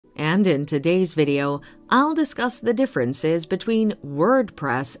and in today's video, I'll discuss the differences between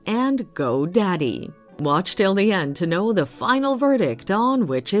WordPress and GoDaddy. Watch till the end to know the final verdict on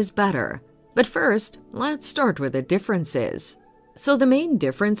which is better. But first, let's start with the differences. So the main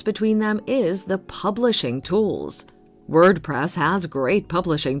difference between them is the publishing tools. WordPress has great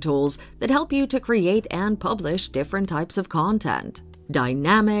publishing tools that help you to create and publish different types of content: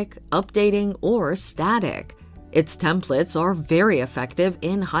 dynamic, updating, or static. Its templates are very effective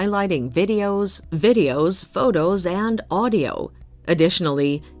in highlighting videos, photos, and audio.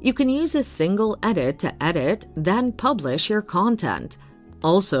 Additionally, you can use a single edit to edit, then publish your content.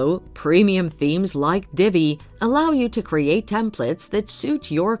 Also, premium themes like Divi allow you to create templates that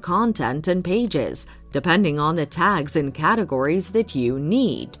suit your content and pages, depending on the tags and categories that you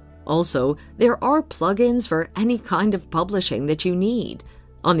need. Also, there are plugins for any kind of publishing that you need.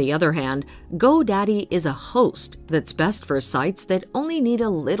 On the other hand, GoDaddy is a host that's best for sites that only need a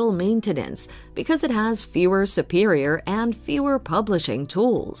little maintenance because it has fewer superior and fewer publishing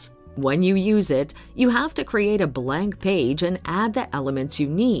tools. When you use it, you have to create a blank page and add the elements you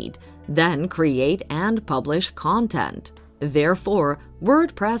need, then create and publish content. Therefore,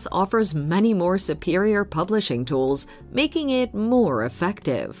 WordPress offers many more superior publishing tools, making it more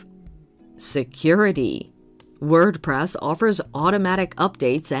effective. Security. WordPress offers automatic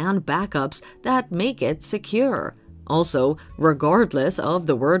updates and backups that make it secure. Also, regardless of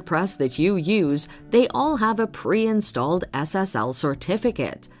the WordPress that you use, they all have a pre-installed SSL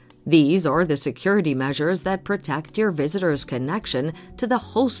certificate. These are the security measures that protect your visitor's connection to the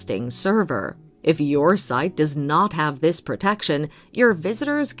hosting server. If your site does not have this protection, your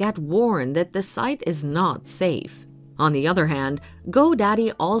visitors get warned that the site is not safe. On the other hand,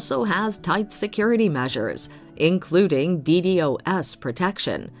 GoDaddy also has tight security measures, including DDoS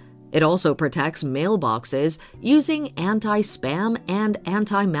protection. It also protects mailboxes using anti-spam and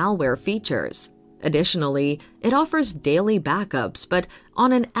anti-malware features. Additionally, it offers daily backups, but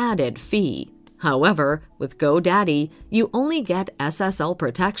on an added fee. However, with GoDaddy, you only get SSL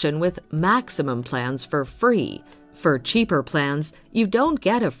protection with maximum plans for free. For cheaper plans, you don't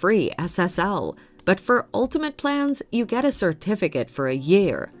get a free SSL, but for ultimate plans, you get a certificate for a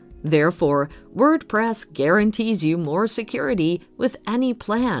year. Therefore, WordPress guarantees you more security with any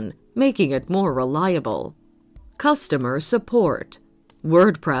plan, making it more reliable. Customer support.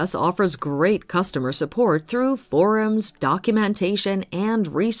 WordPress offers great customer support through forums, documentation, and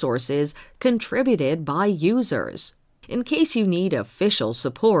resources contributed by users. In case you need official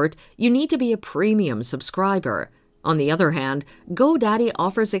support, you need to be a premium subscriber. On the other hand, GoDaddy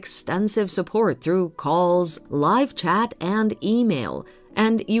offers extensive support through calls, live chat, and email,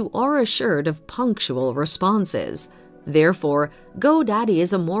 and you are assured of punctual responses. Therefore, GoDaddy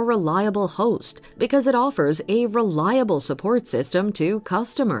is a more reliable host because it offers a reliable support system to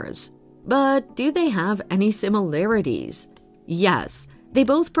customers. But do they have any similarities? Yes, they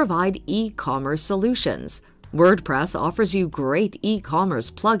both provide e-commerce solutions. WordPress offers you great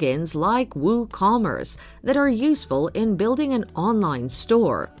e-commerce plugins like WooCommerce that are useful in building an online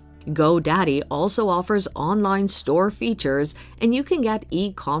store. GoDaddy also offers online store features, and you can get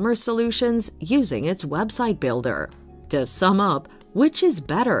e-commerce solutions using its website builder. To sum up, which is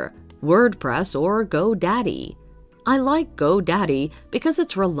better, WordPress or GoDaddy? I like GoDaddy because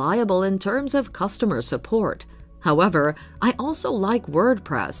it's reliable in terms of customer support. However, I also like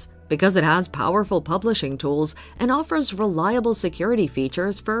WordPress because it has powerful publishing tools and offers reliable security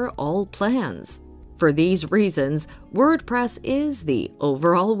features for all plans. For these reasons, WordPress is the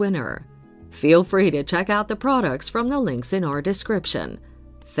overall winner. Feel free to check out the products from the links in our description.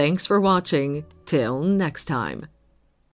 Thanks for watching. Till next time.